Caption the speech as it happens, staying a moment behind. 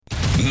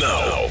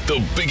Now,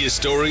 the biggest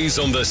stories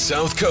on the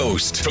South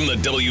Coast from the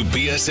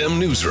WBSM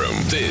Newsroom.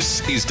 This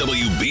is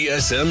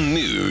WBSM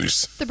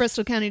News. The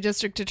Bristol County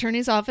District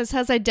Attorney's Office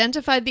has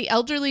identified the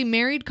elderly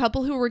married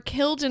couple who were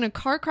killed in a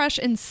car crash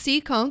in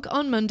Seekonk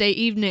on Monday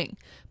evening.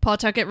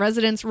 Pawtucket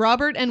residents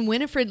Robert and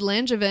Winifred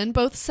Langevin,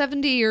 both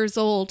 70 years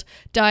old,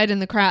 died in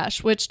the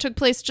crash, which took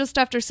place just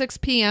after 6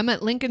 p.m.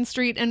 at Lincoln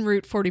Street and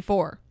Route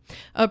 44.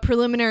 A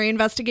preliminary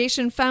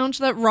investigation found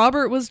that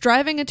Robert was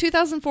driving a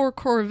 2004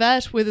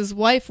 Corvette with his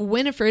wife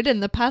Winifred in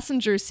the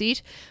passenger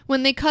seat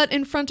when they cut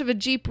in front of a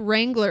Jeep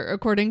Wrangler,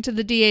 according to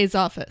the DA's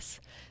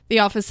office. The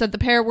office said the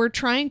pair were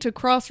trying to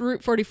cross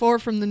Route 44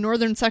 from the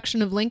northern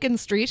section of Lincoln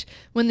Street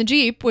when the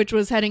Jeep, which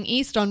was heading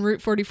east on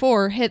Route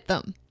 44, hit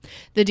them.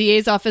 The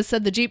DA's office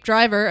said the Jeep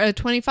driver, a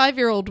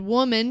 25-year-old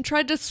woman,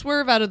 tried to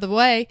swerve out of the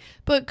way,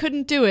 but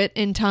couldn't do it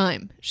in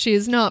time. She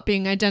is not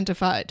being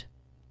identified.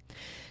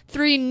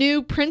 3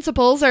 new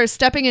principals are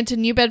stepping into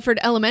New Bedford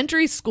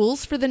elementary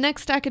schools for the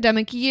next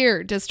academic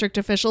year, district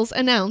officials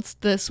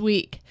announced this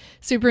week.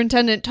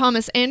 Superintendent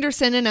Thomas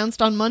Anderson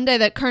announced on Monday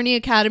that Kearney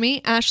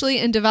Academy, Ashley,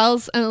 and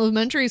DeVal's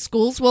elementary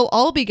schools will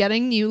all be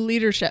getting new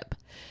leadership.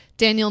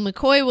 Daniel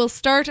McCoy will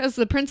start as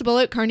the principal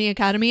at Kearney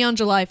Academy on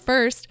July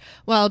 1st,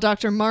 while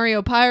Dr.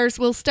 Mario Pyers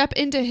will step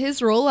into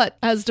his role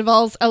as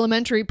DeVal's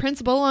elementary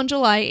principal on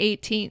July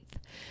 18th.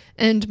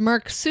 And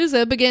Mark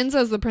Souza begins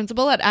as the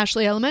principal at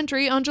Ashley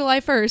Elementary on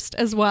July 1st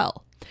as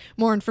well.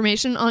 More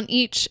information on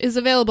each is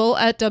available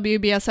at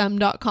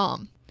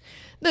WBSM.com.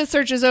 The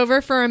search is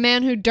over for a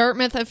man who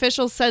Dartmouth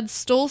officials said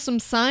stole some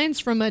signs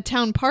from a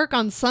town park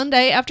on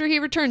Sunday after he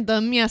returned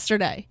them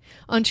yesterday.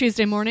 On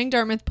Tuesday morning,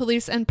 Dartmouth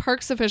police and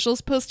parks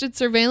officials posted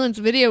surveillance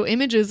video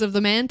images of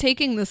the man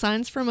taking the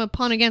signs from a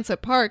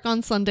Ponagansett Park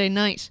on Sunday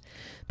night.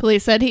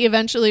 Police said he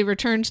eventually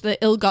returned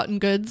the ill-gotten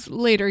goods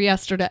later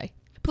yesterday.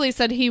 Police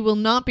said he will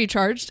not be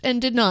charged and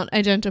did not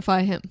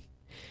identify him.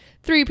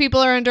 3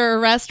 people are under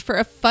arrest for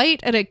a fight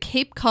at a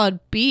Cape Cod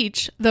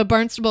beach. The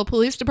Barnstable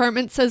Police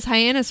Department says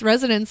Hyannis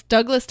residents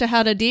Douglas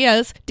Tejada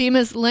Diaz,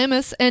 Dimas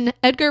Lamas, and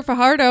Edgar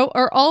Fajardo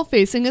are all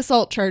facing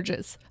assault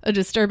charges. A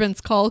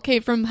disturbance call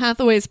came from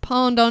Hathaway's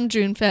Pond on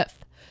June 5th.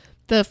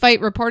 The fight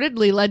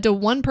reportedly led to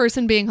one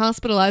person being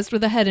hospitalized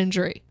with a head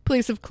injury.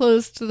 Police have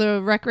closed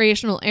the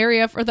recreational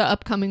area for the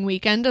upcoming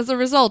weekend as a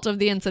result of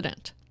the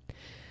incident.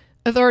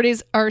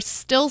 Authorities are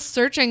still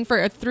searching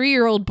for a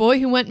 3-year-old boy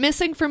who went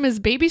missing from his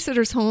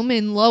babysitter's home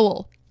in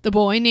Lowell. The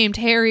boy, named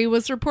Harry,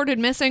 was reported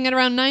missing at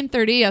around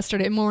 9:30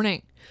 yesterday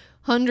morning.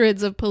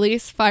 Hundreds of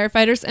police,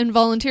 firefighters, and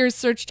volunteers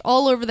searched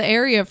all over the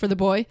area for the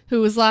boy, who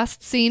was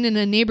last seen in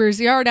a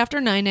neighbor's yard after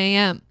 9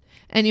 a.m.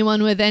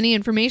 Anyone with any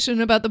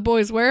information about the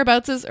boy's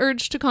whereabouts is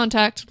urged to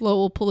contact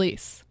Lowell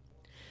Police.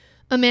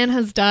 A man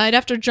has died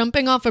after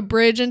jumping off a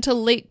bridge into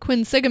Lake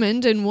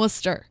Quinsigamond in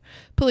Worcester.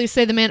 Police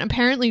say the man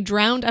apparently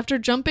drowned after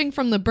jumping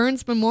from the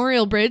Burns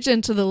Memorial Bridge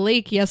into the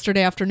lake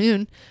yesterday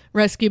afternoon.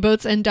 Rescue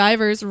boats and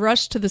divers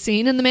rushed to the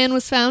scene, and the man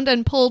was found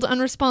and pulled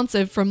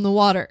unresponsive from the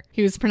water.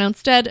 He was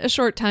pronounced dead a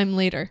short time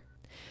later.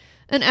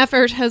 An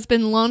effort has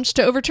been launched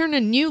to overturn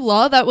a new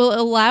law that will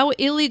allow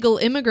illegal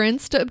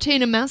immigrants to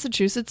obtain a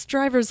Massachusetts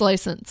driver's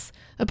license.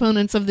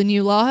 Opponents of the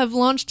new law have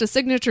launched a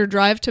signature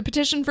drive to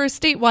petition for a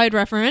statewide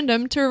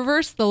referendum to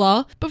reverse the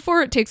law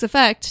before it takes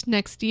effect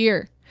next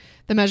year.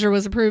 The measure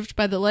was approved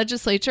by the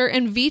legislature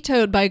and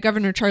vetoed by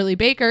Governor Charlie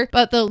Baker,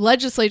 but the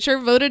legislature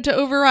voted to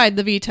override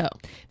the veto.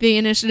 The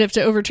initiative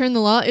to overturn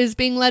the law is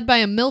being led by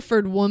a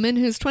Milford woman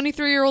whose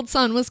 23-year-old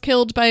son was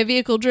killed by a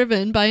vehicle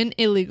driven by an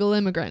illegal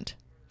immigrant.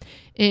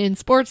 In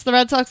sports, the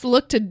Red Sox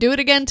look to do it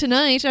again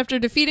tonight after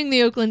defeating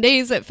the Oakland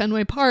A's at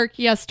Fenway Park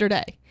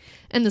yesterday.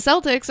 And the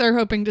Celtics are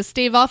hoping to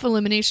stave off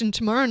elimination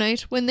tomorrow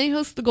night when they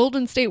host the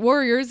Golden State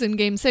Warriors in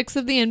Game 6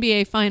 of the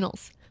NBA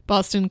Finals.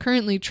 Boston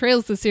currently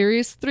trails the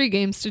series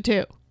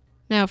 3-2.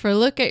 Now for a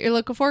look at your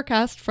local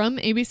forecast from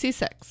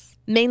ABC6.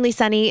 Mainly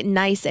sunny,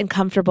 nice and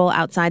comfortable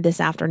outside this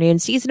afternoon.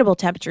 Seasonable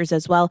temperatures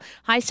as well.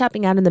 Highs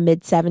topping out in the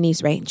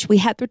mid-70s range. We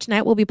head through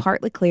tonight will be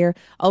partly clear.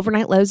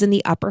 Overnight lows in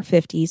the upper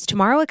 50s.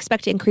 Tomorrow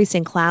expect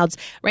increasing clouds.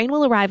 Rain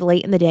will arrive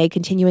late in the day,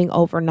 continuing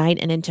overnight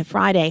and into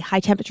Friday.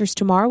 High temperatures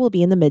tomorrow will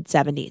be in the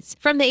mid-70s.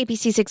 From the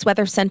ABC6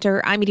 Weather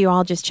Center, I'm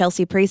meteorologist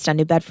Chelsea Priest on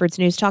New Bedford's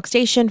News Talk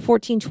Station,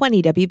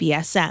 1420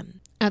 WBSM.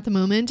 At the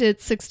moment,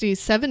 it's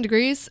 67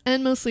 degrees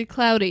and mostly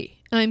cloudy.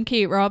 I'm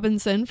Kate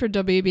Robinson for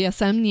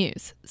WBSM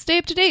News. Stay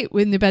up to date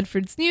with New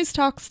Bedford's News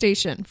Talk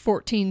Station,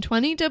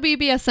 1420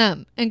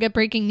 WBSM, and get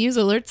breaking news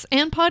alerts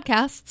and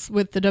podcasts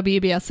with the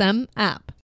WBSM app.